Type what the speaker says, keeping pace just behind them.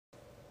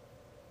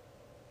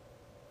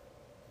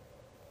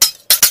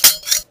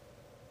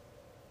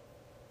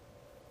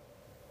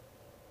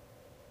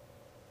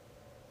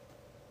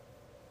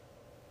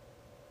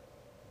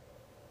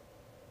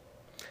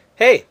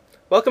Hey,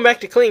 welcome back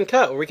to Clean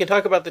Cut, where we can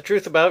talk about the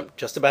truth about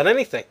just about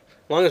anything,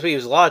 as long as we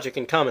use logic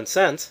and common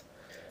sense.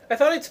 I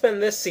thought I'd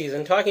spend this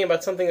season talking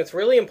about something that's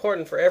really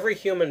important for every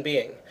human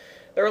being.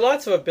 There are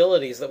lots of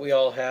abilities that we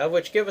all have,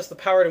 which give us the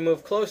power to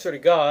move closer to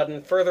God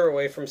and further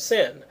away from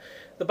sin.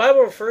 The Bible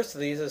refers to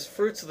these as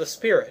fruits of the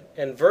Spirit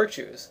and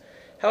virtues.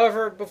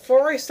 However,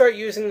 before I start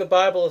using the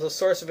Bible as a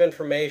source of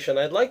information,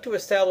 I'd like to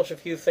establish a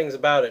few things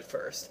about it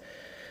first.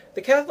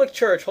 The Catholic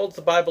Church holds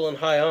the Bible in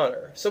high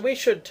honor, so we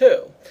should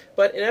too.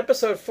 But in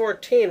episode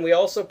 14, we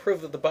also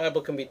proved that the Bible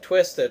can be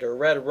twisted or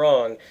read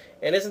wrong,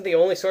 and isn't the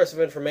only source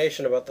of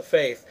information about the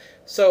faith.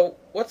 So,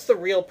 what's the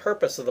real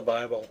purpose of the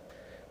Bible?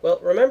 Well,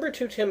 remember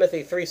 2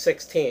 Timothy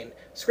 3:16.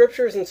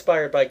 Scripture is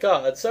inspired by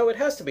God, so it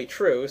has to be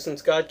true,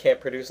 since God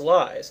can't produce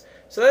lies.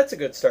 So that's a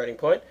good starting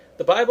point.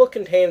 The Bible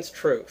contains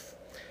truth.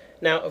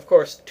 Now, of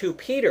course, 2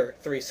 Peter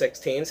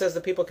 3:16 says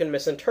that people can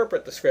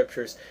misinterpret the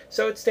Scriptures,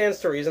 so it stands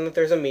to reason that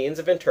there's a means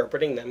of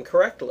interpreting them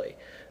correctly.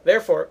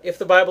 Therefore, if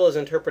the Bible is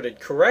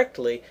interpreted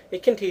correctly,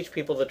 it can teach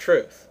people the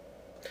truth.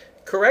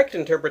 Correct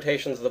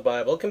interpretations of the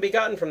Bible can be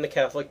gotten from the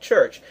Catholic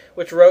Church,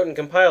 which wrote and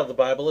compiled the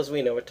Bible as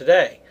we know it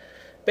today.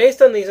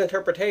 Based on these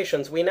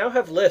interpretations, we now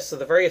have lists of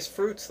the various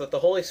fruits that the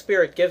Holy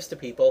Spirit gives to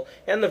people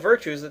and the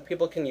virtues that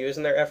people can use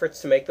in their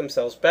efforts to make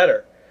themselves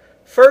better.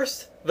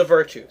 First, the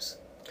virtues.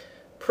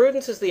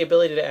 Prudence is the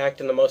ability to act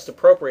in the most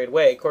appropriate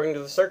way according to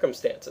the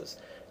circumstances.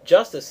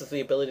 Justice is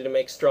the ability to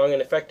make strong and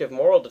effective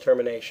moral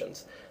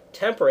determinations.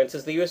 Temperance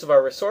is the use of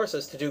our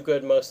resources to do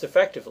good most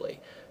effectively.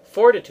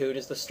 Fortitude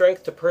is the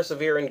strength to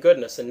persevere in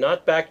goodness and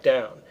not back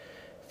down.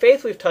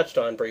 Faith we've touched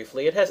on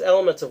briefly. It has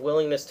elements of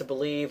willingness to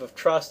believe, of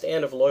trust,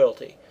 and of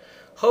loyalty.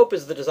 Hope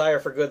is the desire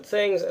for good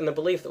things and the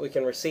belief that we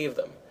can receive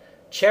them.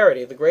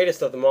 Charity, the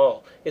greatest of them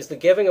all, is the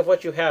giving of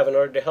what you have in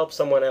order to help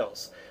someone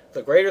else.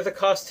 The greater the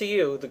cost to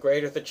you, the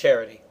greater the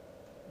charity.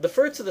 The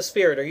fruits of the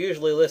Spirit are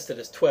usually listed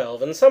as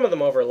 12, and some of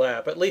them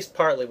overlap, at least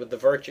partly, with the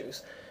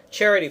virtues.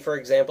 Charity, for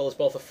example, is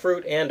both a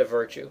fruit and a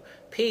virtue.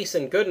 Peace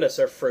and goodness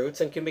are fruits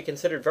and can be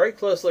considered very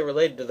closely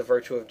related to the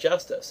virtue of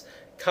justice.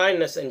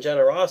 Kindness and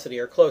generosity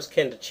are close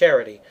kin to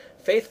charity.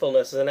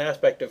 Faithfulness is an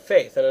aspect of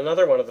faith, and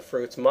another one of the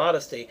fruits,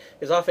 modesty,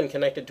 is often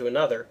connected to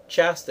another,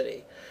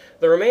 chastity.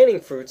 The remaining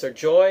fruits are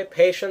joy,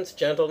 patience,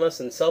 gentleness,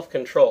 and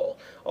self-control.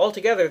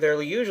 Altogether,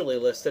 they're usually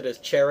listed as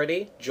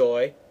charity,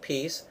 joy,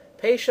 peace,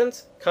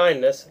 patience,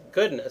 kindness,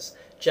 goodness,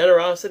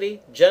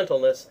 generosity,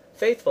 gentleness,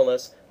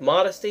 faithfulness,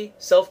 modesty,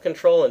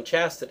 self-control, and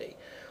chastity.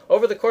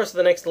 Over the course of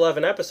the next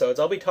 11 episodes,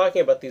 I'll be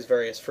talking about these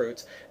various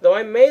fruits, though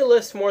I may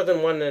list more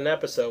than one in an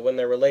episode when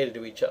they're related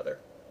to each other.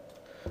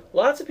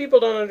 Lots of people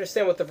don't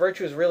understand what the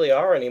virtues really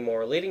are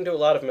anymore, leading to a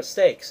lot of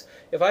mistakes.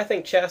 If I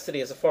think chastity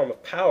is a form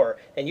of power,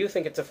 and you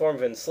think it's a form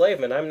of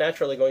enslavement, I'm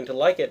naturally going to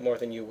like it more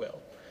than you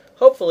will.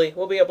 Hopefully,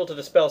 we'll be able to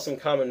dispel some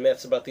common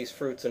myths about these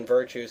fruits and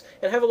virtues,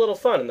 and have a little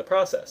fun in the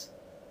process.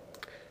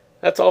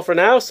 That's all for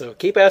now, so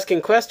keep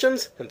asking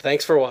questions, and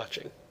thanks for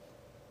watching.